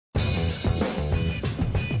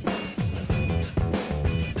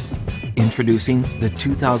Introducing the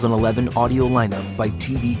 2011 audio lineup by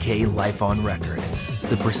TDK Life on Record.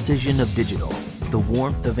 The precision of digital, the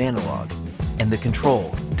warmth of analog, and the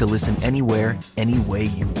control to listen anywhere, any way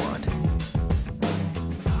you want.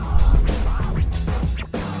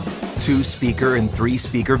 2-speaker and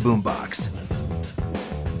 3-speaker boombox.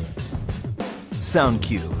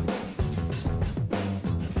 SoundCube.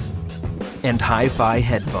 And hi-fi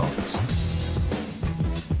headphones.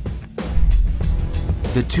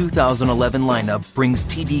 The 2011 lineup brings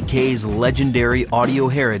TDK's legendary audio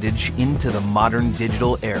heritage into the modern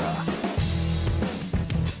digital era.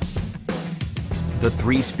 The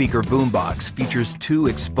 3-speaker boombox features 2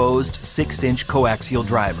 exposed 6-inch coaxial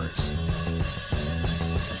drivers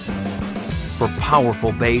for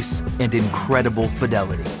powerful bass and incredible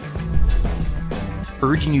fidelity,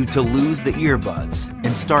 urging you to lose the earbuds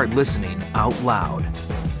and start listening out loud.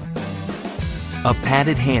 A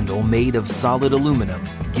padded handle made of solid aluminum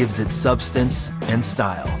gives it substance and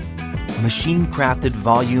style. Machine-crafted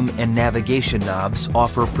volume and navigation knobs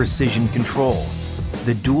offer precision control.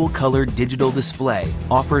 The dual-color digital display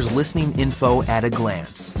offers listening info at a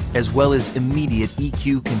glance, as well as immediate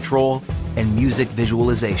EQ control and music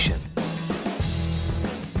visualization.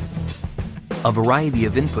 A variety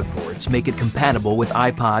of input ports make it compatible with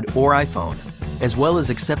iPod or iPhone, as well as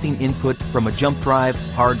accepting input from a jump drive,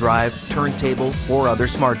 hard drive, turntable, or other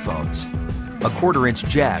smartphones. A 1/4-inch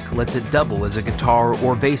jack lets it double as a guitar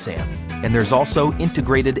or bass amp, and there's also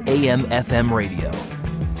integrated AM/FM radio.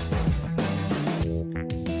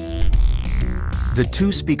 The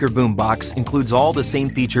 2-speaker boombox includes all the same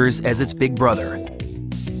features as its big brother,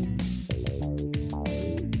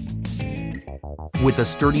 with a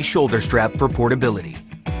sturdy shoulder strap for portability.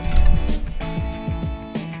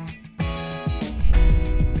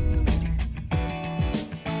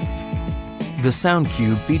 The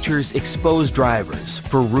SoundCube features exposed drivers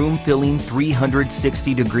for room-filling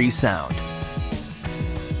 360-degree sound.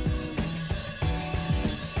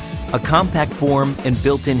 A compact form and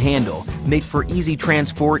built-in handle make for easy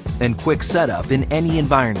transport and quick setup in any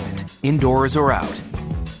environment, indoors or out.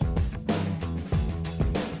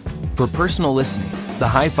 For personal listening, the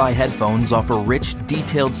hi-fi headphones offer rich,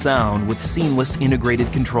 detailed sound with seamless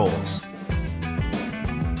integrated controls.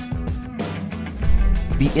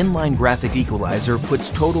 The inline graphic equalizer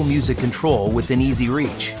puts total music control within easy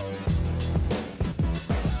reach.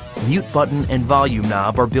 Mute button and volume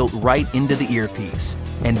knob are built right into the earpiece,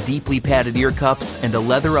 and deeply padded ear cups and a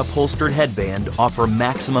leather upholstered headband offer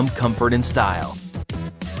maximum comfort and style,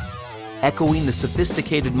 echoing the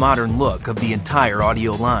sophisticated modern look of the entire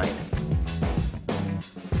audio line.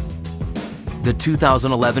 The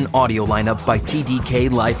 2011 audio lineup by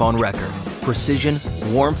TDK Life on Record. Precision,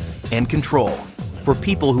 warmth, and control for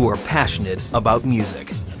people who are passionate about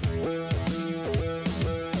music.